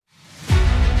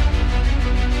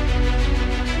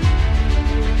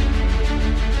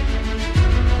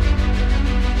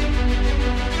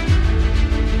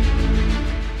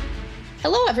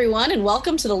everyone, and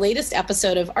welcome to the latest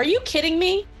episode of Are You Kidding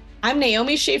Me? I'm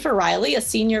Naomi Schaefer-Riley, a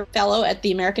senior fellow at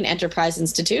the American Enterprise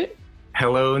Institute.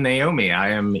 Hello, Naomi.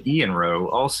 I am Ian Rowe,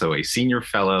 also a senior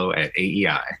fellow at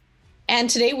AEI. And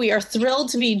today we are thrilled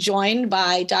to be joined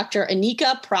by Dr.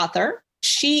 Anika Prather.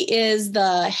 She is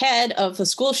the head of the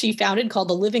school she founded called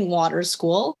the Living Waters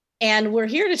School. And we're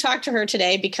here to talk to her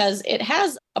today because it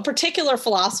has a particular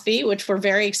philosophy, which we're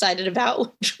very excited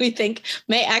about, which we think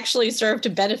may actually serve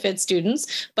to benefit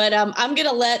students. But I'm going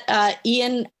to let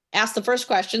Ian ask the first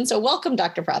question. So welcome,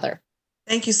 Dr. Prather.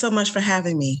 Thank you so much for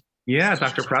having me. Yeah,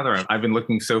 Dr. Prather, I've been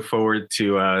looking so forward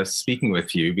to speaking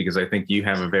with you because I think you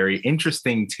have a very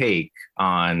interesting take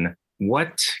on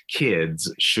what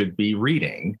kids should be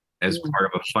reading as part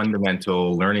of a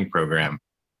fundamental learning program.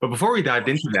 But before we dived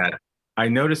into that, I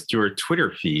noticed your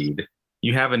Twitter feed.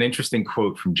 You have an interesting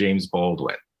quote from James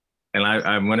Baldwin, and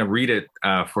I'm going to read it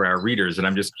for our readers, and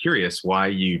I'm just curious why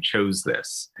you chose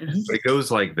this. Mm-hmm. But it goes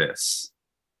like this.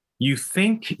 You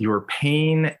think your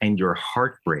pain and your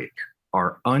heartbreak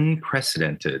are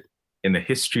unprecedented in the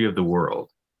history of the world,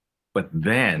 but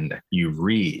then you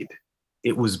read.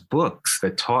 It was books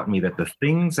that taught me that the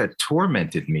things that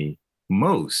tormented me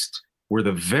most were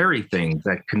the very things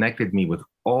that connected me with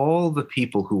all the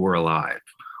people who were alive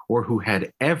or who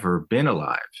had ever been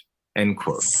alive, end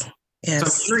quote. Yes.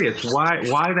 So I'm curious,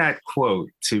 why that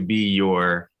quote to be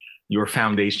your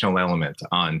foundational element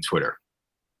on Twitter?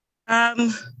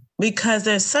 Because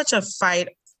there's such a fight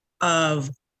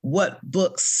of what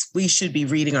books we should be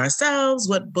reading ourselves,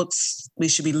 what books we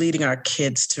should be leading our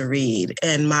kids to read.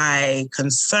 And my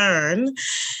concern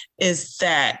is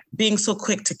that being so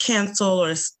quick to cancel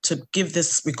or to give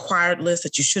this required list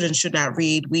that you should and should not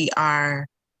read, we are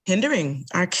hindering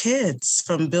our kids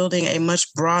from building a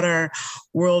much broader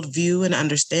worldview and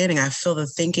understanding. I feel the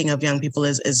thinking of young people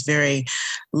is very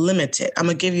limited. I'm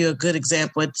going to give you a good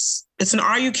example. It's an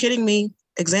Are You Kidding Me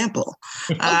example.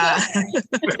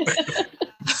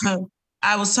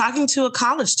 I was talking to a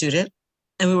college student,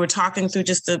 and we were talking through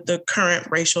just the current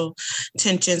racial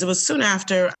tensions. It was soon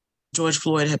after George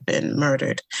Floyd had been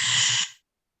murdered.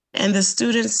 And the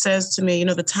student says to me,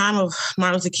 the time of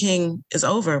Martin Luther King is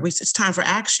over. It's time for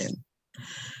action.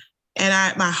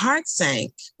 And my heart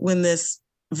sank when this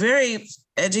very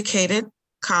educated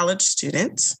college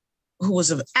student who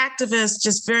was an activist,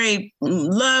 just very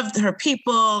loved her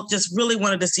people, just really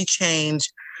wanted to see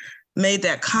change, made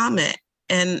that comment.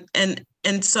 And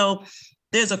so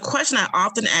there's a question I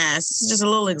often ask. This is just a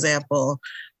little example.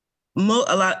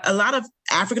 A lot of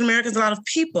African Americans, a lot of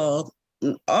people,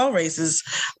 all races,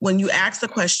 when you ask the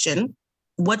question,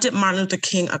 what did Martin Luther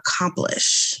King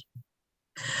accomplish?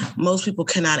 Most people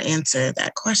cannot answer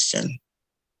that question.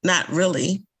 Not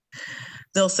really.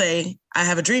 They'll say, I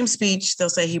have a dream speech. They'll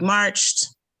say he marched,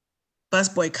 bus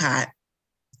boycott,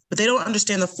 but they don't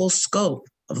understand the full scope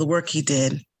of the work he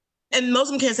did. And most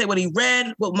of them can't say what he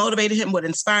read, what motivated him, what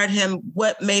inspired him,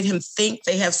 what made him think.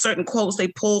 They have certain quotes they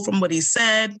pull from what he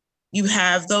said. You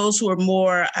have those who are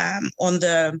more on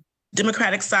the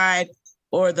Democratic side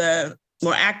or the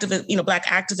more activist, Black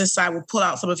activist side will pull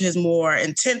out some of his more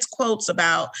intense quotes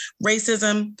about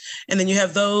racism. And then you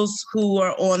have those who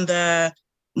are on the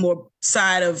more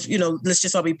side of, let's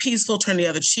just all be peaceful, turn the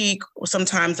other cheek. Or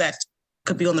sometimes that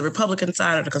could be on the Republican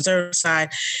side or the conservative side.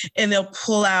 And they'll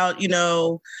pull out,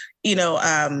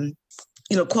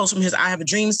 quotes from his I Have a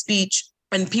Dream speech.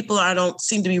 And people don't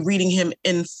seem to be reading him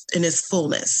in his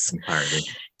fullness. Entirely.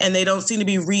 And they don't seem to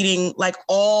be reading like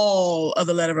all of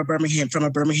the letter of Birmingham from a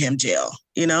Birmingham jail.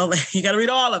 You got to read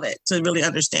all of it to really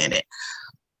understand it.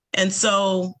 And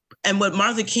so, and what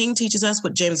Martin Luther King teaches us,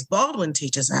 what James Baldwin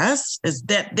teaches us, is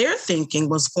that their thinking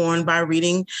was formed by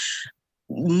reading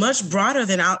much broader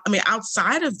than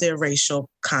outside of their racial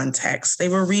context. They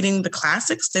were reading the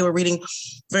classics. They were reading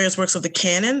various works of the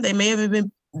canon. They may have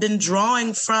been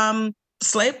drawing from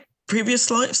previous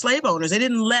slave owners. They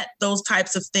didn't let those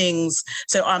types of things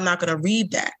say, oh, I'm not going to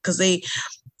read that, because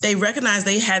they recognized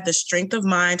they had the strength of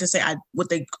mind to say what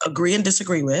they agree and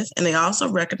disagree with. And they also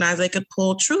recognized they could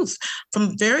pull truth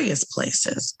from various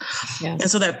places. Yeah.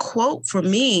 And so that quote for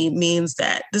me means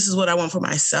that this is what I want for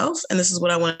myself. And this is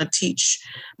what I want to teach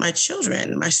my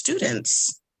children, my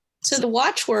students. So the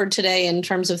watchword today in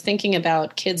terms of thinking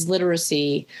about kids'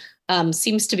 literacy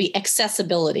seems to be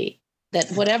accessibility. That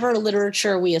whatever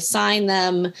literature we assign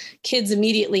them, kids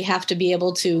immediately have to be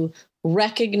able to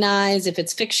recognize if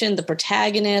it's fiction, the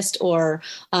protagonist, or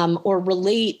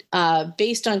relate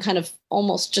based on kind of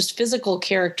almost just physical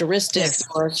characteristics, yes,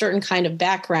 or a certain kind of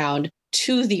background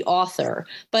to the author.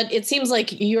 But it seems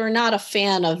like you're not a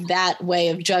fan of that way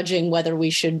of judging whether we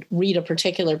should read a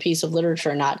particular piece of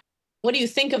literature or not. What do you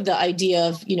think of the idea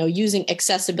of, using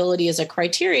accessibility as a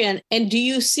criterion? And do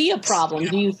you see a problem?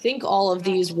 Do you think all of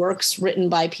these works written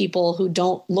by people who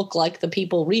don't look like the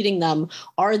people reading them,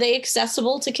 are they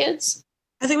accessible to kids?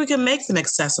 I think we can make them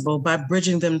accessible by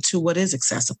bridging them to what is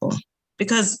accessible.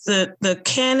 Because the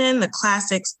canon, the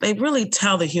classics, they really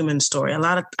tell the human story.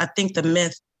 I think the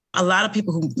myth, a lot of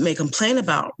people who may complain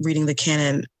about reading the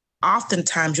canon,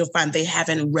 oftentimes you'll find they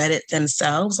haven't read it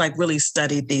themselves, like really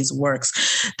studied these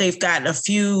works. They've got a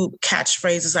few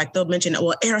catchphrases, like they'll mention,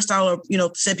 well, Aristotle,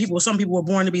 said some people were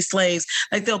born to be slaves.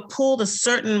 Like they'll pull the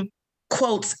certain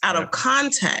quotes out of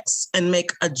context and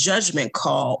make a judgment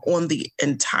call on the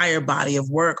entire body of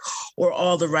work or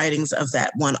all the writings of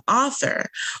that one author,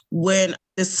 when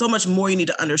there's so much more you need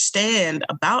to understand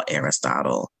about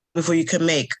Aristotle before you can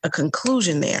make a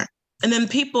conclusion there. And then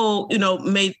people,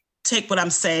 may take what I'm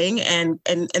saying and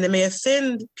it may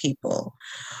offend people.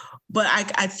 But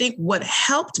I think what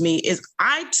helped me is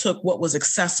I took what was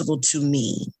accessible to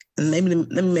me. And maybe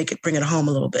let me bring it home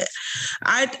a little bit.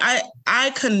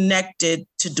 I connected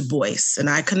to Du Bois and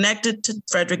I connected to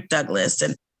Frederick Douglass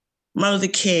and Martin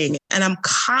Luther King. And I'm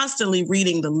constantly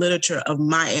reading the literature of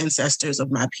my ancestors,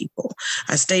 of my people.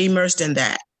 I stay immersed in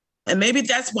that. And maybe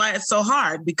that's why it's so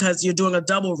hard, because you're doing a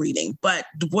double reading. But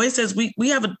Du Bois says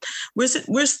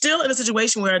we're still in a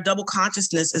situation where a double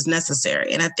consciousness is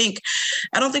necessary. And I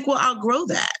don't think we'll outgrow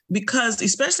that, because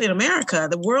especially in America,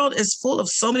 the world is full of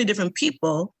so many different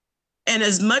people. And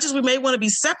as much as we may want to be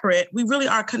separate, we really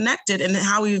are connected in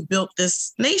how we've built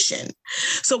this nation.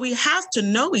 So we have to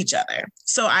know each other.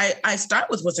 So I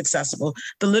start with what's accessible,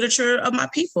 the literature of my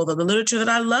people, the literature that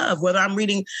I love, whether I'm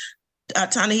reading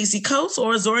Ta-Nehisi Coates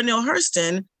or Zora Neale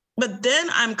Hurston, but then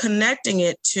I'm connecting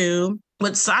it to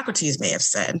what Socrates may have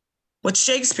said, what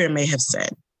Shakespeare may have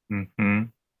said,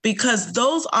 because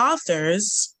those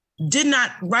authors did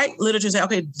not write literature and say,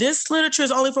 okay, this literature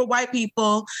is only for white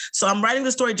people, so I'm writing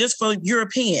the story just for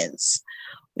Europeans.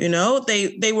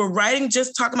 They were writing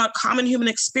just talking about common human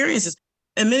experiences.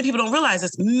 And many people don't realize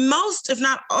this. Most, if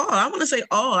not all, I want to say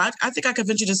all, I think I could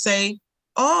venture to say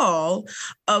all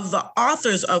of the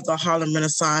authors of the Harlem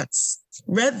Renaissance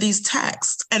read these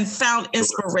texts and found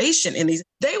inspiration in these.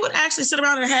 They would actually sit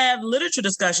around and have literature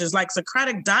discussions, like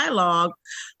Socratic dialogue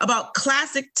about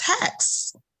classic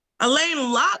texts.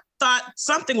 Alain Locke thought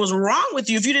something was wrong with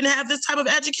you if you didn't have this type of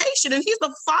education. And he's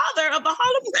the father of the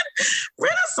Harlem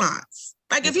Renaissance.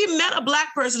 Like if he met a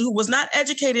Black person who was not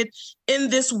educated in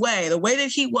this way, the way that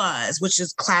he was, which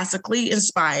is classically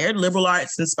inspired, liberal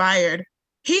arts inspired,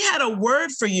 he had a word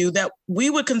for you that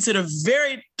we would consider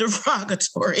very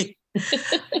derogatory.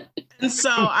 And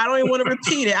so I don't even want to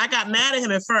repeat it. I got mad at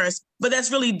him at first, but that's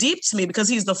really deep to me because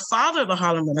he's the father of the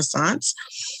Harlem Renaissance.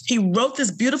 He wrote this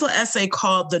beautiful essay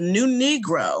called The New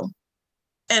Negro.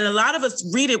 And a lot of us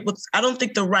read it with, I don't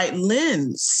think, the right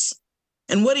lens.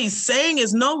 And what he's saying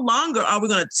is no longer are we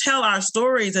going to tell our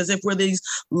stories as if we're these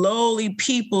lowly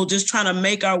people just trying to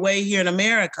make our way here in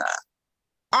America.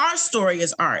 Our story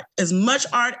is art, as much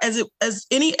art as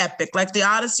any epic, like the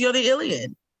Odyssey or the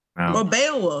Iliad or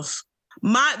Beowulf.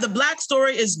 The Black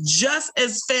story is just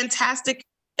as fantastic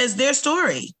as their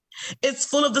story. It's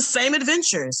full of the same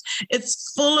adventures.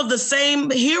 It's full of the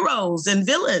same heroes and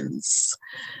villains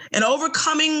and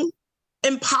overcoming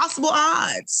impossible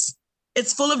odds.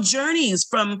 It's full of journeys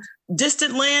from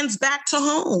distant lands back to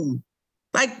home.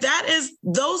 Like that is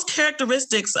those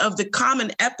characteristics of the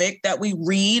common epic that we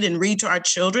read to our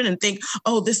children and think,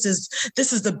 oh, this is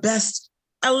the best.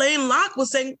 Alain Locke was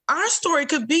saying our story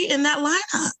could be in that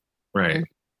lineup. Right.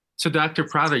 So Dr.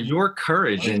 Prather, your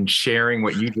courage in sharing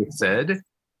what you just said,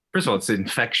 first of all, it's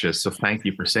infectious. So thank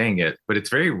you for saying it, but it's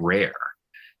very rare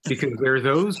because there are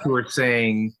those who are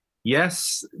saying,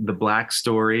 yes, the Black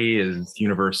story is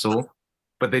universal,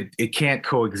 but it can't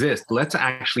coexist. Let's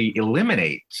actually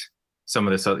eliminate some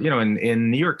of this. In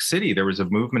New York City, there was a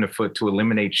movement afoot to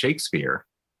eliminate Shakespeare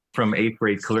from 8th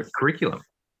grade curriculum.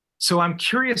 So I'm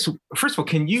curious, first of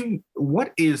all,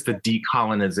 what is the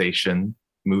decolonization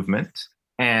movement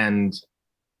and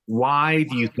why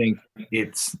do you think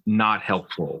it's not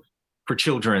helpful for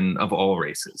children of all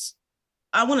races?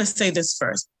 I want to say this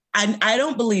first. I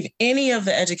don't believe any of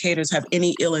the educators have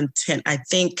any ill intent. I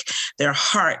think their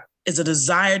heart is a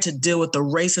desire to deal with the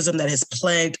racism that has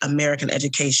plagued American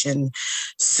education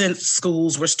since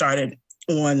schools were started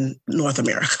on North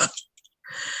America.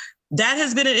 That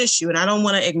has been an issue, and I don't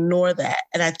want to ignore that.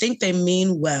 And I think they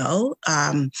mean well.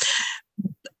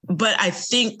 But I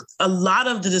think a lot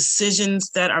of the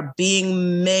decisions that are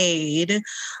being made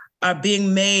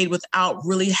without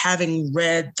really having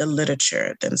read the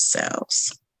literature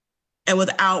themselves. and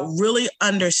without really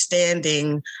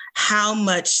understanding how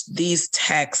much these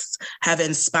texts have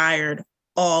inspired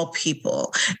all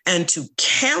people, and to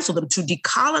cancel them, to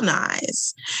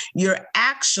decolonize, you're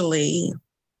actually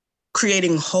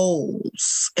creating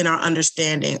holes in our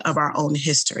understanding of our own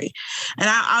history. And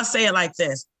I'll say it like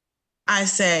this. I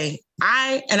say,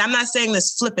 and I'm not saying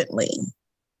this flippantly,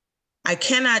 I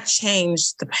cannot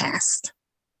change the past.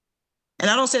 And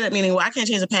I don't say that meaning, well, I can't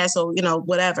change the past, so,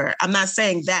 whatever. I'm not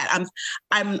saying that.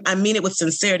 I mean it with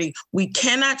sincerity. We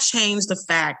cannot change the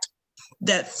fact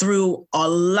that through a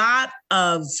lot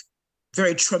of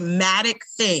very traumatic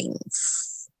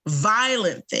things,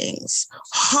 violent things,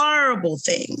 horrible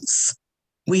things,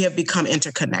 we have become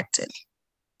interconnected.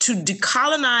 To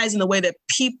decolonize in the way that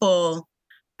people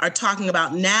are talking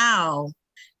about now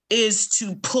is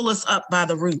to pull us up by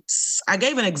the roots. I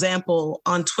gave an example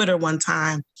on Twitter one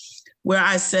time where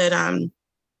I said,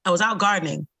 I was out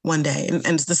gardening one day, and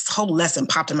this whole lesson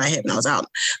popped in my head when I was out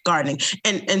gardening.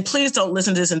 And please don't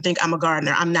listen to this and think I'm a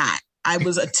gardener. I'm not. I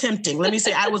was attempting. Let me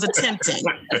say I was attempting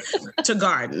to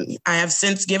garden. I have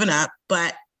since given up,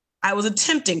 but I was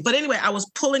attempting. But anyway, I was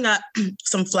pulling up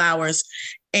some flowers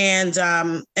and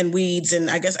weeds,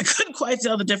 and I guess I couldn't quite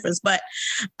tell the difference, but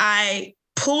I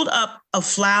pulled up a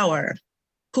flower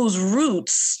whose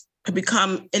roots had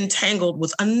become entangled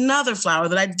with another flower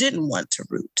that I didn't want to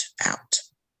root out.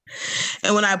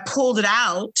 And when I pulled it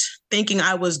out, thinking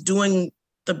I was doing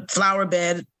the flower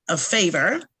bed a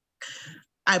favor,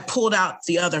 I pulled out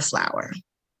the other flower.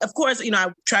 Of course,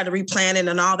 I tried to replant it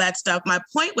and all that stuff. My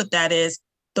point with that is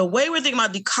the way we're thinking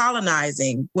about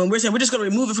decolonizing, when we're saying we're just going to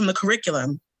remove it from the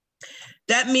curriculum,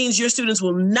 that means your students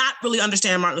will not really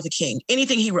understand Martin Luther King,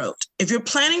 anything he wrote. If you're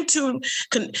planning to,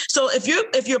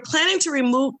 if you're planning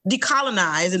to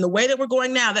decolonize in the way that we're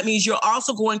going now, that means you're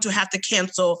also going to have to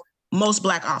cancel most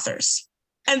Black authors.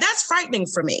 And that's frightening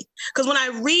for me, because when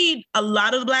I read a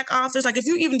lot of the Black authors, like if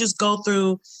you just go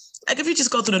through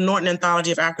the Norton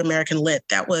Anthology of African American Lit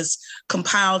that was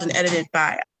compiled and edited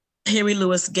by Henry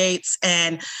Louis Gates,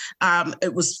 and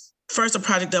it was first a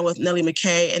project done with Nellie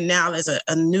McKay, and now there's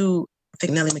a new, I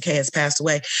think Nellie McKay has passed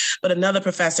away, but another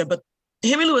professor. But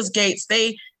Henry Louis Gates,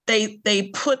 they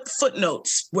put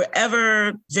footnotes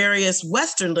wherever various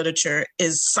Western literature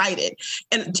is cited.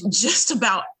 And just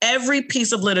about every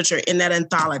piece of literature in that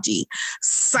anthology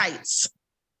cites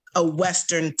a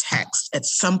Western text at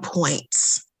some point.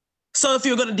 So if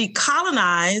you're going to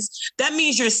decolonize, that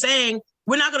means you're saying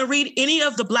we're not going to read any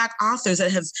of the Black authors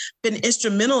that have been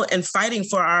instrumental in fighting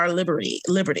for our liberty.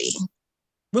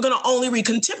 We're going to only read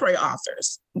contemporary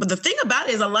authors. But the thing about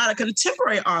it is a lot of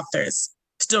contemporary authors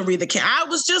still read the King. I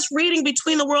was just reading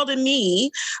Between the World and Me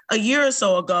a year or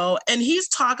so ago, and he's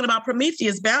talking about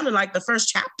Prometheus Bound in like the first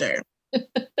chapter.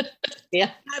 Yeah.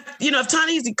 Of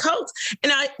Ta-Nehisi Coates.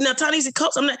 Ta-Nehisi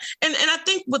Coates, I'm not, and I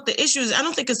think what the issue is, I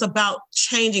don't think it's about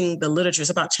changing the literature,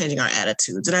 it's about changing our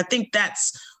attitudes. And I think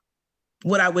that's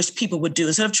what I wish people would do.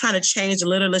 Instead of trying to change the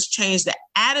literature, let's change the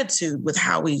attitude with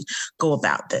how we go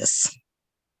about this.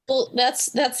 Well,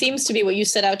 that seems to be what you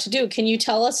set out to do. Can you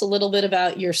tell us a little bit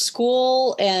about your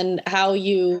school and how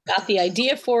you got the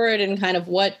idea for it, and kind of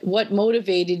what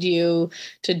motivated you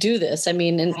to do this? I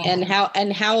mean, and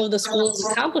how the school is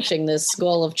accomplishing this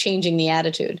goal of changing the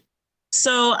attitude.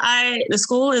 So the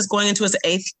school is going into its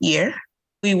 8th year.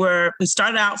 We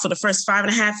started out for the first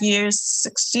 5.5 years,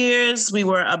 6 years. We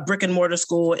were a brick and mortar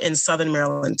school in Southern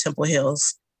Maryland, Temple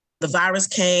Hills. The virus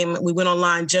came, we went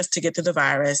online just to get to the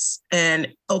virus, and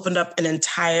opened up an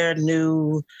entire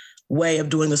new way of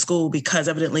doing the school, because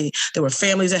evidently there were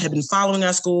families that had been following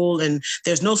our school, and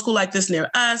there's no school like this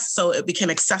near us. So it became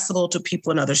accessible to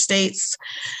people in other states.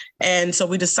 And so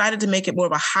we decided to make it more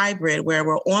of a hybrid, where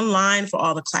we're online for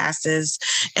all the classes,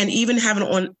 and even have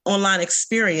an online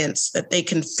experience that they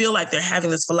can feel like they're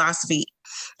having this philosophy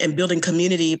and building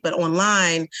community, but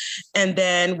online. And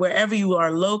then wherever you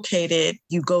are located,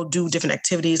 you go do different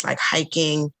activities like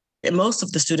hiking. And most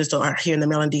of the students are here in the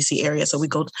Maryland, DC area. So we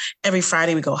go every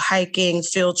Friday, we go hiking,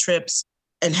 field trips,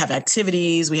 and have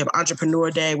activities. We have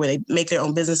Entrepreneur Day where they make their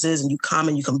own businesses, and you come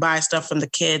and you can buy stuff from the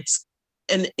kids.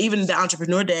 And even the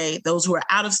Entrepreneur Day, those who are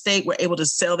out of state were able to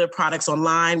sell their products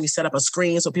online. We set up a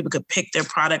screen so people could pick their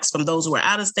products from those who are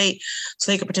out of state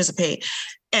so they could participate.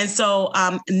 And so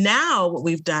now what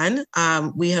we've done,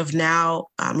 we have now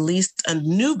leased a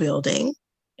new building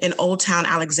in Old Town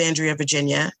Alexandria,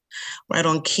 Virginia, right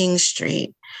on King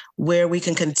Street, where we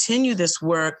can continue this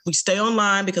work. We stay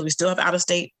online because we still have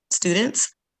out-of-state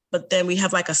students, but then we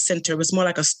have like a center. It was more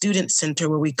like a student center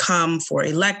where we come for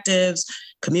electives,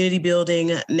 community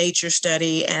building, nature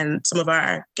study, and some of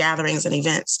our gatherings and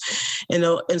events.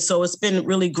 And so it's been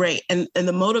really great. And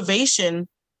the motivation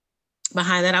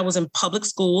behind that, I was in public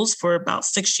schools for about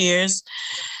 6 years.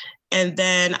 And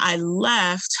then I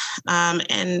left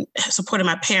and supported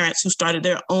my parents who started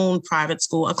their own private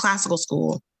school, a classical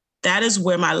school. That is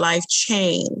where my life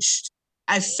changed.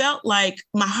 I felt like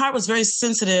my heart was very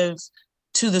sensitive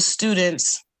to the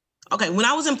students. Okay, when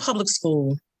I was in public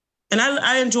school, and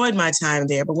I enjoyed my time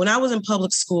there, but when I was in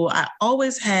public school, I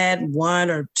always had 1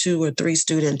 or 2 or 3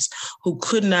 students who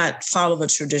could not follow the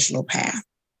traditional path.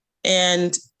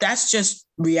 And that's just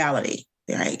reality,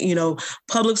 right?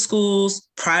 Public schools,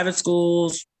 private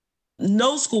schools,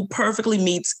 no school perfectly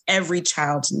meets every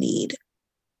child's need.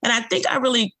 And I think I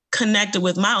really connected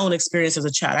with my own experience as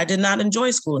a child. I did not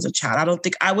enjoy school as a child. I don't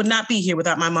think I would not be here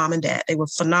without my mom and dad. They were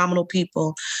phenomenal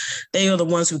people. They are the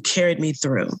ones who carried me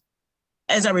through.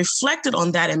 As I reflected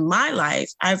on that in my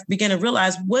life, I began to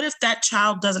realize, what if that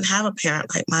child doesn't have a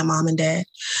parent like my mom and dad?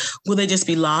 Will they just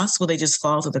be lost? Will they just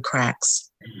fall through the cracks?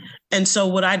 And so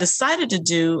what I decided to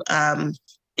do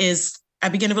is I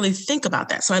began to really think about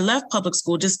that. So I left public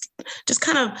school just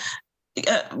kind of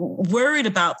worried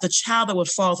about the child that would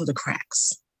fall through the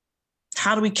cracks.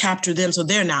 How do we capture them so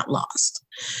they're not lost?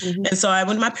 Mm-hmm. And so I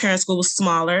went to my parents' school, was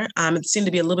smaller. It seemed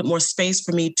to be a little bit more space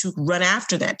for me to run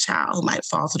after that child who might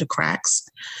fall through the cracks.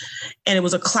 And it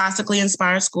was a classically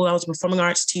inspired school. I was a performing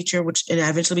arts teacher, and I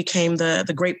eventually became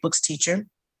the great books teacher.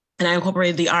 And I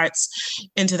incorporated the arts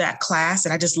into that class,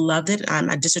 and I just loved it.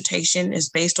 My dissertation is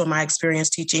based on my experience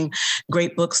teaching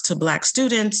great books to Black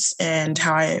students and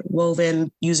how I wove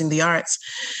in using the arts.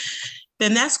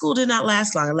 Then that school did not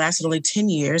last long. It lasted only 10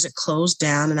 years. It closed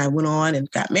down, and I went on and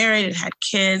got married and had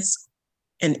kids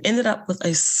and ended up with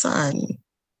a son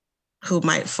who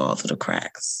might fall through the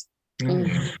cracks.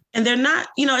 Mm-hmm. And they're not,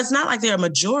 it's not like they're a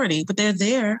majority, but they're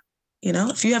there.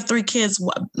 If you have 3 kids,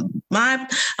 I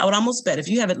would almost bet if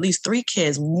you have at least 3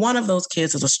 kids, one of those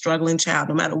kids is a struggling child.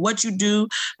 No matter what you do,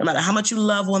 no matter how much you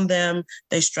love on them,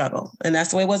 they struggle. And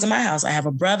that's the way it was in my house. I have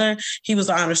a brother. He was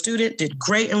an honor student, did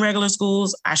great in regular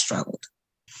schools. I struggled.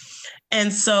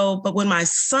 And so, but when my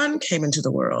son came into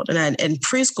the world and in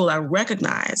preschool, I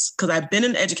recognized, because I've been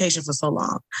in education for so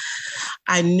long,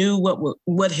 I knew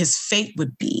what his fate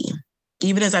would be,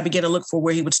 even as I began to look for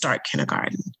where he would start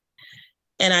kindergarten.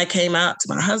 And I came out to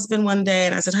my husband one day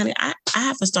and I said, honey, I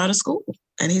have to start a school.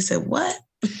 And he said, what?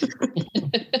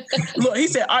 Look, he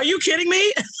said, are you kidding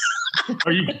me?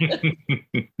 Are you?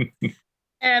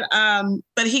 And,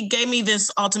 but he gave me this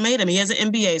ultimatum. He has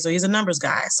an MBA, so he's a numbers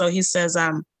guy. So he says,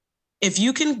 if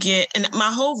you can get, and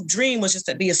my whole dream was just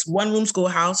to be a 1-room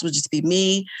schoolhouse, would just be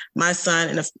me, my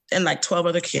son, and like 12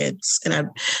 other kids. And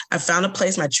I found a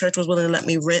place. My church was willing to let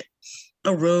me rent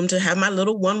a room to have my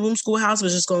little 1-room schoolhouse. It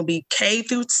was just going to be K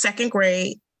through 2nd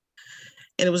grade.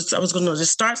 And I was going to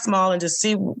just start small and just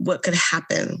see what could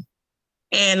happen.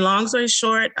 And long story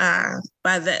short,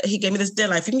 he gave me this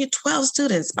deadline. If you can get 12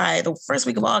 students by the first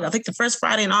week of August, I think the first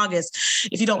Friday in August,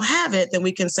 if you don't have it, then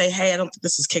we can say, hey, I don't think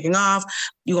this is kicking off.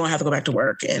 You're going to have to go back to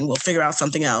work and we'll figure out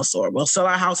something else, or we'll sell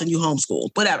our house and you homeschool,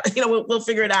 whatever. We'll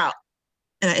figure it out.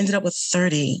 And I ended up with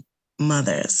 30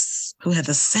 mothers who had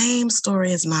the same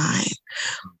story as mine.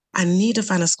 I need to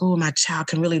find a school where my child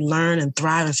can really learn and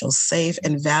thrive and feel safe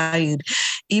and valued,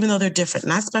 even though they're different.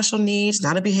 Not special needs,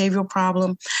 not a behavioral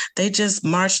problem. They just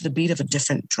march to the beat of a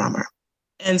different drummer.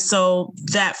 And so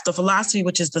that's the philosophy,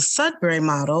 which is the Sudbury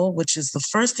model, which is the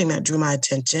first thing that drew my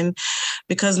attention,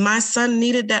 because my son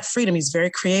needed that freedom. He's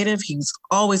very creative. He's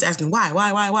always asking,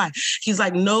 why? He's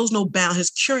like, knows no bounds.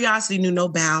 His curiosity knew no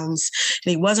bounds.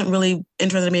 And he wasn't really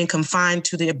interested in being confined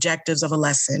to the objectives of a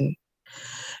lesson.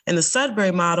 And the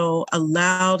Sudbury model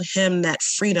allowed him that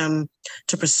freedom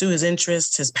to pursue his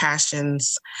interests, his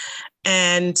passions.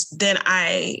 And then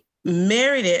I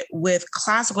married it with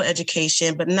classical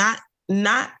education, but not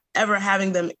ever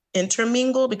having them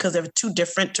intermingle, because they're too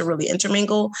different to really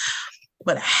intermingle.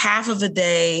 But half of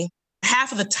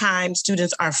the time,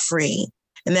 students are free.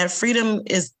 And that freedom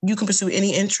is, you can pursue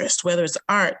any interest, whether it's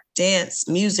art, dance,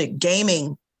 music,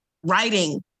 gaming,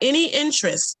 writing, any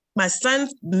interest. My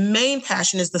son's main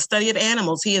passion is the study of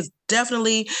animals. He is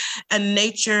definitely a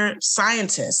nature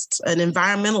scientist, an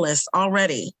environmentalist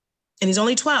already. And he's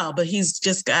only 12, but he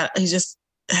just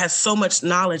has so much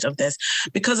knowledge of this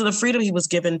because of the freedom he was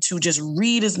given to just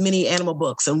read as many animal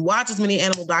books and watch as many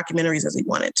animal documentaries as he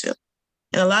wanted to.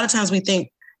 And a lot of times we think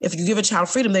if you give a child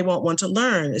freedom, they won't want to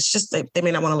learn. It's just they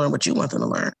may not want to learn what you want them to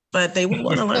learn, but they will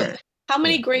want to learn. How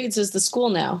many grades is the school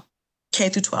now? K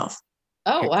through 12.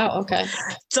 Oh, wow. Okay.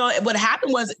 So what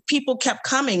happened was people kept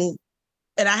coming,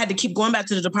 and I had to keep going back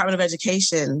to the Department of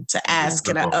Education to ask,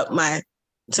 can I up my...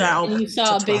 And you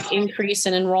saw a big increase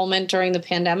in enrollment during the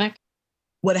pandemic?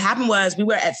 What happened was we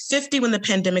were at 50 when the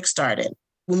pandemic started,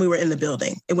 when we were in the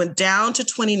building. It went down to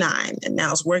 29, and now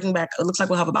it's working back. It looks like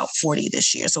we'll have about 40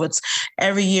 this year. So it's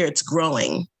every year it's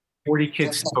growing. 40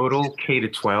 kids total, K to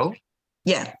 12?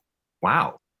 Yeah.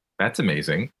 Wow. That's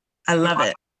amazing. I love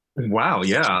it. Wow.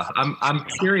 Yeah. I'm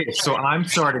curious. So I'm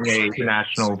starting a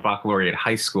National Baccalaureate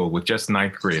high school with just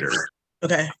ninth graders.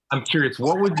 Okay. I'm curious,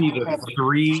 what would be the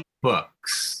 3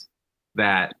 books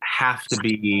that have to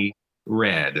be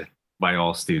read by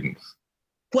all students?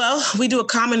 Well, we do a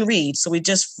common read. So we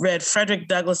just read Frederick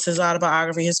Douglass's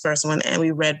autobiography, his first one, and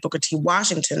we read Booker T.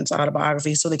 Washington's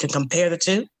autobiography so they can compare the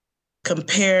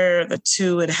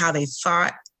two and how they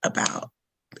thought about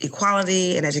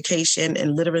equality and education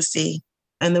and literacy.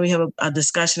 And then we have a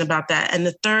discussion about that. And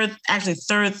the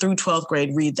third through 12th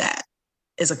grade read that.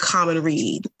 Is a common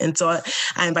read. And so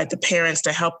I invite the parents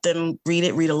to help them read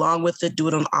along with it, do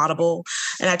it on Audible.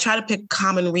 And I try to pick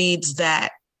common reads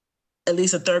that at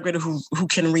least a third grader who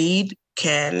can read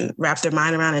can wrap their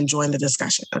mind around and join the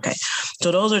discussion. Okay.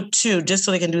 So those are 2, just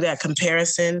so they can do that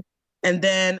comparison. And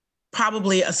then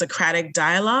probably a Socratic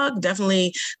dialogue,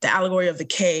 definitely the allegory of the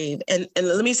cave. And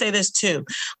let me say this too.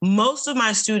 Most of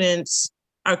my students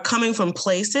are coming from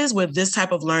places where this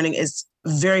type of learning is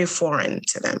very foreign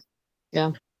to them.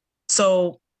 Yeah.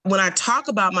 So when I talk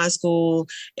about my school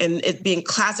and it being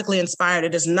classically inspired,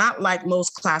 it is not like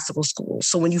most classical schools.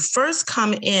 So when you first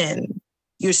come in,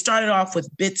 you're started off with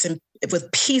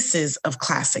with pieces of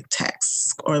classic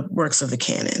texts or works of the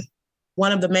canon.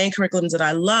 One of the main curriculums that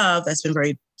I love that's been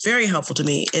very, very helpful to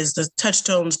me is the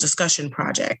Touchstones discussion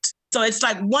project. So it's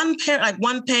like one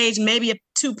page, maybe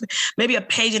a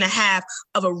page and a half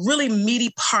of a really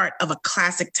meaty part of a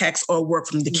classic text or work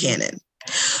from the canon.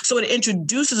 So it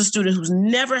introduces a student who's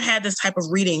never had this type of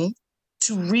reading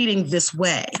to reading this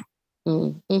way.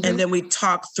 Mm-hmm. And then we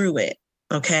talk through it.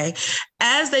 Okay.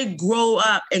 As they grow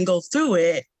up and go through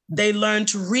it, they learn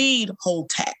to read whole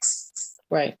texts.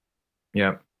 Right.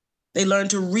 Yeah. They learn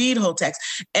to read whole text.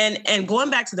 And going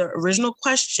back to the original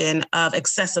question of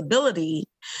accessibility,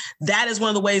 that is one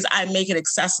of the ways I make it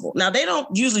accessible. Now, they don't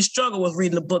usually struggle with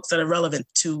reading the books that are relevant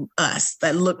to us,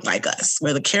 that look like us,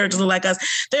 where the characters look like us.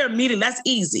 They're immediate. That's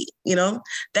easy.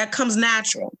 That comes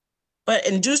natural. But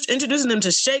introducing them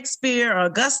to Shakespeare or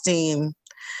Augustine,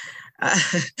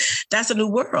 that's a new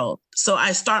world. So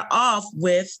I start off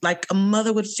with like a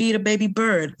mother would feed a baby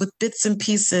bird with bits and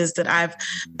pieces that I've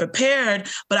prepared,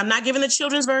 but I'm not giving the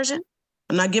children's version.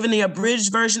 I'm not giving the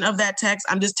abridged version of that text.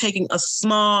 I'm just taking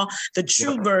the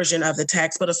true version of the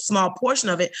text, but a small portion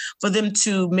of it for them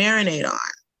to marinate on.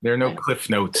 There are no cliff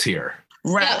notes here.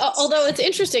 Right. Yeah, although it's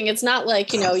interesting, it's not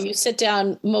like, you sit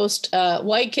down most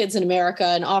white kids in America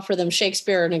and offer them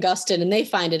Shakespeare and Augustine, and they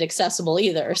find it accessible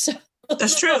either. So.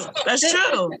 That's true. That's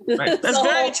true. Right. That's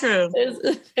very true.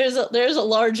 There's a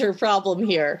larger problem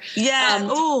here. Yeah.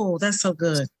 That's so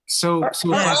good. So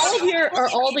are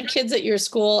all the kids at your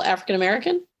school African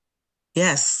American?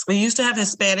 Yes, we used to have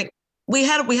Hispanic. We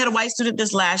had a white student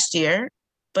this last year,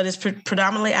 but it's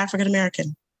predominantly African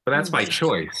American. But that's by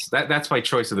choice. That's by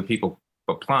choice of the people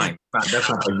applying. That's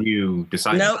not how you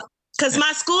decide. Nope. Because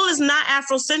my school is not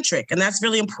Afrocentric, and that's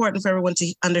really important for everyone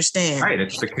to understand. Right.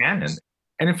 It's the canon.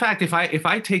 And in fact, if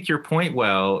I take your point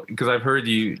well, because I've heard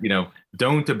you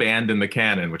don't abandon the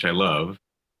canon, which I love.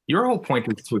 Your whole point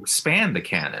is to expand the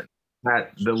canon,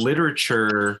 that the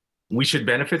literature, we should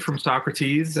benefit from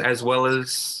Socrates as well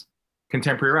as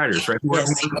contemporary writers, right? Who are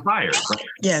inspired, right?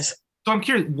 Yes. So I'm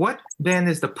curious, what then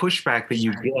is the pushback that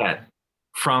you get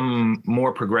from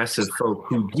more progressive folk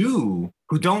who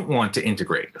don't want to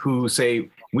integrate, who say,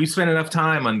 we spend enough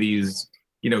time on these,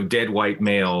 dead white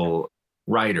male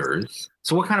writers.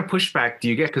 So what kind of pushback do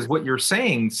you get? Because what you're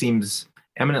saying seems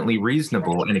eminently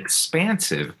reasonable and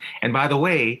expansive. And by the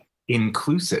way,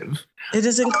 inclusive. It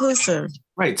is inclusive.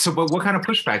 Right. So, but what kind of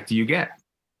pushback do you get?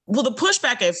 Well, the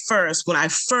pushback at first, when I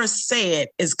first say it,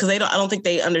 is because I don't think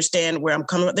they understand where I'm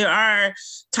coming from. There are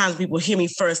times people hear me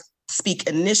first speak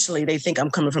initially, they think I'm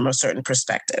coming from a certain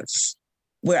perspective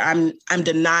where I'm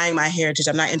denying my heritage.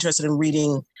 I'm not interested in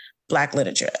reading Black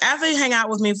literature. After they hang out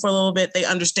with me for a little bit, they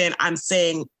understand I'm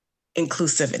saying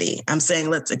inclusivity. I'm saying,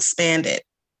 let's expand it.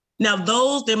 Now,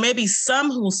 there may be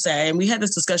some who say, and we had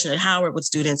this discussion at Howard with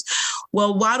students,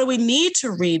 well, why do we need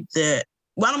to read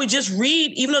why don't we just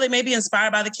read, even though they may be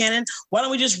inspired by the canon, why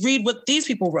don't we just read what these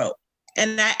people wrote?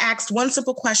 And I asked one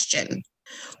simple question.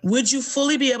 Would you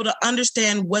fully be able to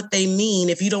understand what they mean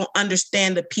if you don't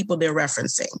understand the people they're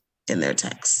referencing in their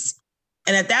texts?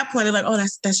 And at that point, they're like, oh,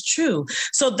 that's true.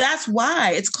 So that's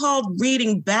why it's called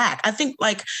reading back. I think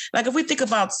like if we think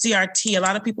about CRT, a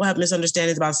lot of people have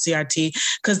misunderstandings about CRT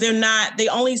because they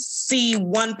only see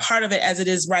one part of it as it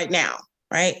is right now,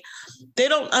 right? They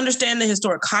don't understand the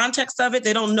historic context of it.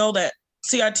 They don't know that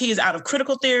CRT is out of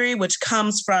critical theory, which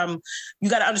comes from, you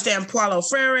got to understand Paulo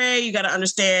Freire, you got to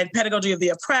understand pedagogy of the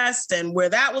oppressed and where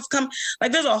that was come.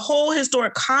 Like there's a whole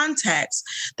historic context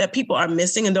that people are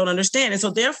missing and don't understand. And so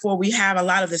therefore we have a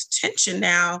lot of this tension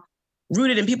now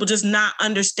rooted in people just not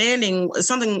understanding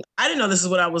something. I didn't know this is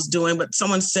what I was doing, but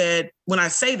someone said, when I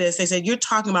say this, they said, you're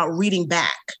talking about reading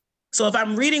back. So if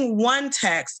I'm reading one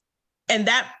text and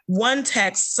that one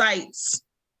text cites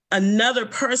another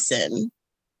person,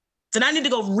 then I need to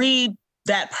go read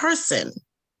that person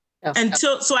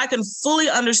so I can fully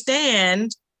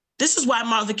understand. This is why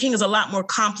Martin Luther King is a lot more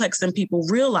complex than people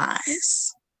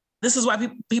realize. This is why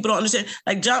people don't understand.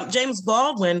 Like James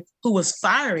Baldwin, who was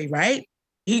fiery, right?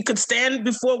 He could stand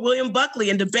before William Buckley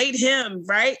and debate him,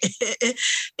 right?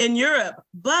 in Europe.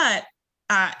 But,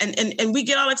 and we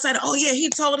get all excited. Oh yeah, he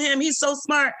told him, he's so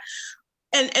smart.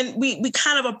 And we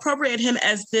kind of appropriate him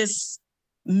as this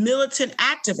militant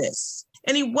activist.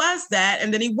 And he was that,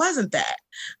 and then he wasn't that.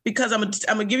 Because I'm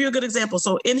gonna give you a good example.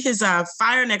 So in his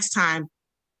Fire Next Time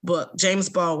book, James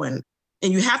Baldwin,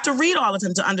 and you have to read all of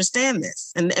him to understand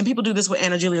this. And people do this with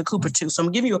Anna Julia Cooper too. So I'm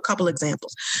gonna give you a couple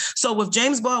examples. So with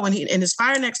James Baldwin, in his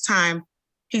Fire Next Time,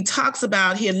 he talks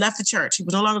about he had left the church. He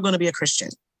was no longer going to be a Christian.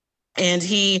 And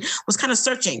he was kind of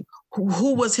searching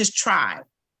who was his tribe.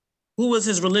 Who was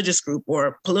his religious group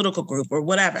or political group or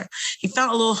whatever. He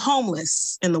felt a little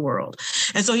homeless in the world.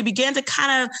 And so he began to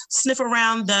kind of sniff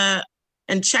around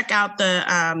and check out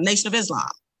the Nation of Islam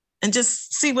and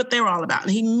just see what they were all about.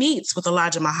 And he meets with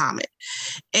Elijah Muhammad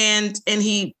and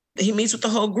he meets with the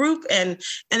whole group. And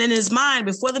in his mind,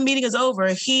 before the meeting is over,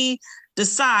 he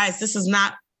decides this is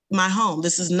not my home.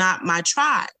 This is not my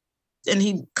tribe. And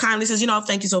he kindly says,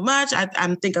 thank you so much. I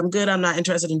think I'm good. I'm not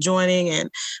interested in joining,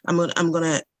 and I'm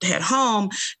gonna head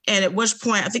home. And at which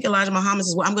point, I think Elijah Muhammad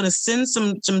says, well, I'm gonna send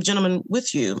some gentlemen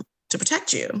with you to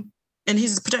protect you. And he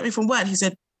says, protect me from what? He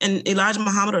said, and Elijah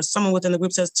Muhammad or someone within the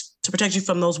group says, to protect you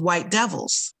from those white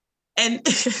devils. And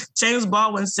James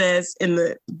Baldwin says in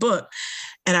the book,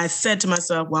 and I said to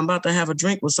myself, well, I'm about to have a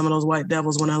drink with some of those white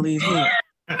devils when I leave here.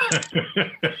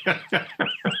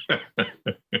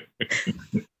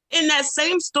 In that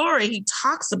same story, he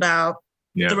talks about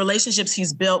the relationships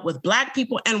he's built with Black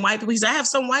people and white people. He said, I have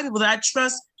some white people that I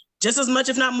trust just as much,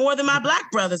 if not more, than my Black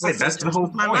brothers and sisters. That's the whole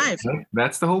point. My life.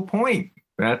 That's the whole point.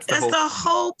 That's the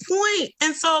whole point.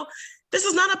 And so this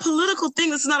is not a political thing.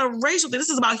 This is not a racial thing. This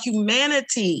is about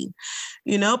humanity.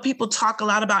 People talk a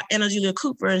lot about Anna Julia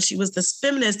Cooper, and she was this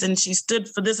feminist, and she stood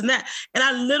for this and that. And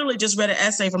I literally just read an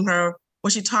essay from her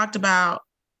where she talked about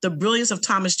the brilliance of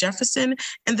Thomas Jefferson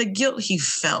and the guilt he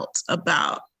felt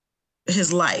about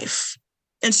his life.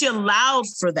 And she allowed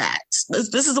for that.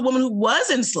 This is a woman who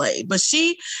was enslaved, but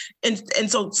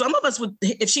and so some of us would,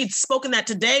 if she'd spoken that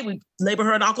today, we'd label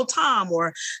her an Uncle Tom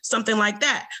or something like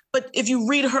that. But if you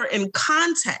read her in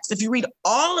context, if you read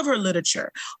all of her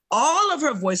literature, all of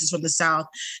her voices from the South,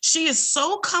 she is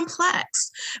so complex.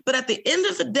 But at the end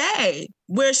of the day,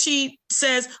 where she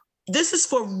says, this is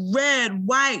for red,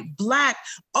 white, Black,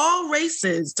 all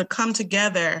races to come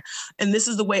together. And this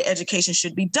is the way education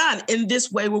should be done, in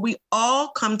this way where we all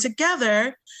come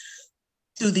together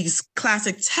through these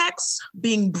classic texts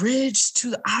being bridged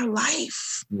to our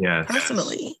life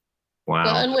personally. Wow.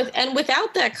 Well, and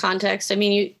without that context, I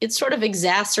mean, it sort of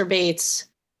exacerbates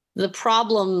the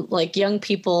problem like young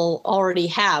people already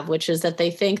have, which is that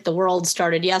they think the world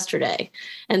started yesterday.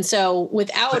 And so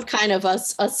without kind of a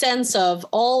sense of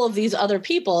all of these other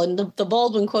people, and the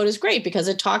Baldwin quote is great because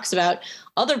it talks about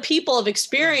other people have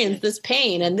experienced this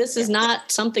pain, and this is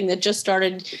not something that just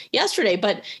started yesterday.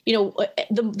 But,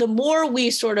 the more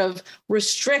we sort of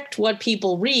restrict what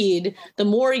people read, the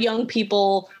more young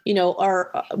people,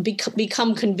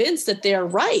 become convinced that they're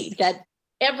right, that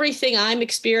everything I'm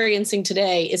experiencing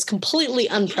today is completely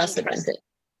unprecedented.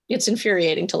 It's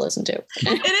infuriating to listen to.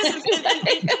 It is,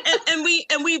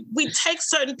 and we take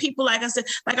certain people, like I said,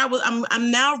 I'm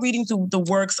now reading through the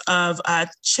works of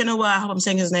Chinua. I hope I'm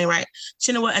saying his name right,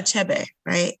 Chinua Achebe,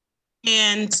 right?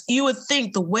 And you would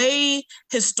think the way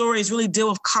his stories really deal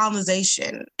with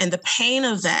colonization and the pain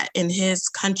of that in his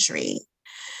country,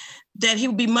 that he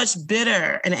would be much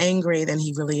bitter and angry than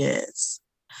he really is.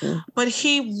 But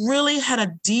he really had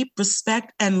a deep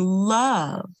respect and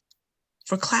love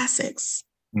for classics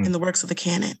in the works of the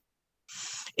canon.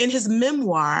 In his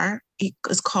memoir,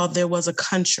 it's called There Was a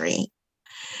Country,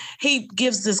 he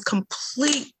gives this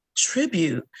complete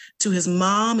tribute to his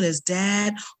mom and his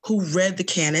dad who read the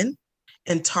canon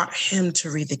and taught him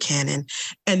to read the canon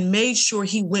and made sure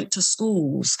he went to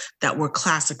schools that were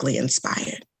classically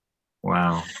inspired.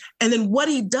 Wow. And then what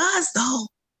he does, though,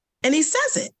 and he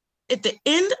says it, at the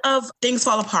end of Things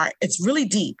Fall Apart, it's really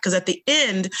deep because at the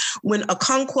end, when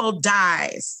Okonkwo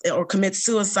dies or commits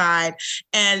suicide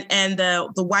and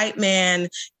the white man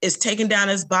is taking down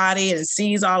his body and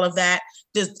sees all of that,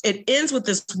 it ends with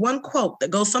this one quote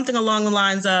that goes something along the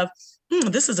lines of,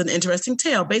 this is an interesting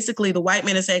tale. Basically, the white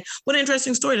man is saying, what an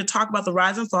interesting story to talk about the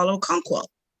rise and fall of Okonkwo.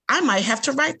 I might have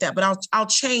to write that, but I'll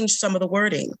change some of the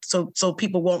wording so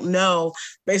people won't know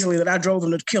basically that I drove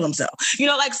him to kill himself.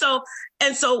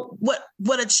 And so what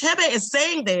Achebe is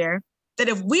saying there, that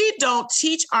if we don't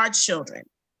teach our children,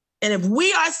 and if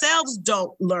we ourselves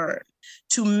don't learn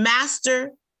to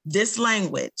master this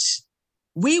language,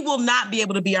 we will not be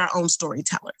able to be our own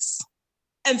storytellers.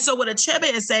 And so what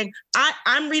Achebe is saying,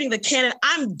 I'm reading the canon,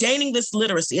 I'm gaining this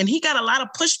literacy. And he got a lot of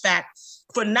pushback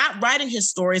for not writing his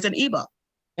stories in Igbo.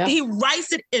 Yeah. He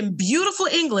writes it in beautiful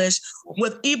English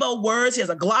with Igbo words. He has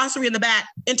a glossary in the back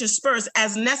interspersed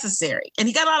as necessary. And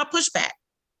he got a lot of pushback.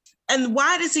 And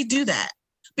why does he do that?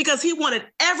 Because he wanted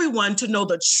everyone to know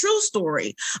the true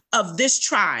story of this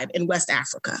tribe in West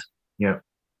Africa. Yeah.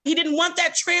 He didn't want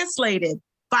that translated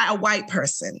by a white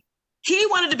person. He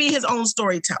wanted to be his own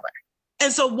storyteller.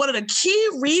 And so one of the key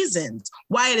reasons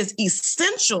why it is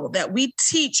essential that we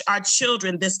teach our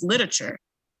children this literature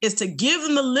is to give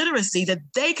them the literacy that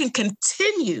they can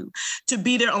continue to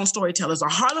be their own storytellers. The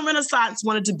Harlem Renaissance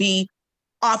wanted to be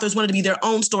authors, wanted to be their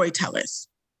own storytellers.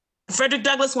 Frederick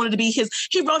Douglass wanted to be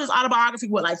he wrote his autobiography,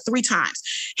 like 3 times.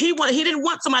 He didn't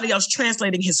want somebody else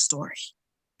translating his story.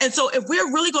 And so if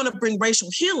we're really going to bring racial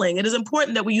healing, it is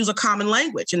important that we use a common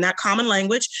language. And that common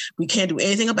language, we can't do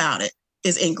anything about it,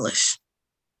 is English.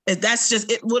 That's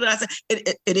just it. What did I say?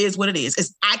 It is what it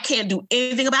is. I can't do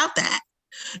anything about that.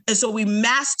 And so we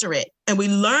master it and we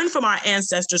learn from our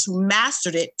ancestors who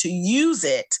mastered it to use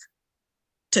it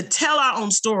to tell our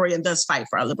own story and thus fight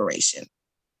for our liberation.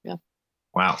 Yeah.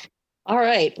 Wow. All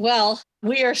right. Well,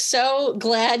 we are so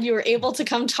glad you were able to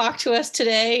come talk to us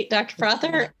today, Dr.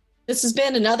 Prather. This has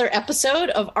been another episode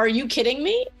of Are You Kidding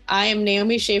Me? I am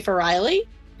Naomi Schaefer Riley.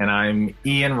 And I'm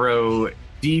Ian Rowe,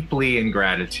 deeply in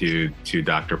gratitude to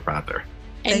Dr. Prather.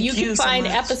 And you can find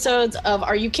episodes of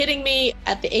Are You Kidding Me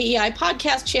at the AEI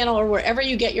podcast channel or wherever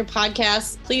you get your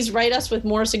podcasts. Please write us with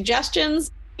more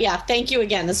suggestions. Yeah, thank you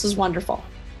again. This was wonderful.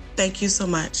 Thank you so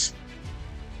much.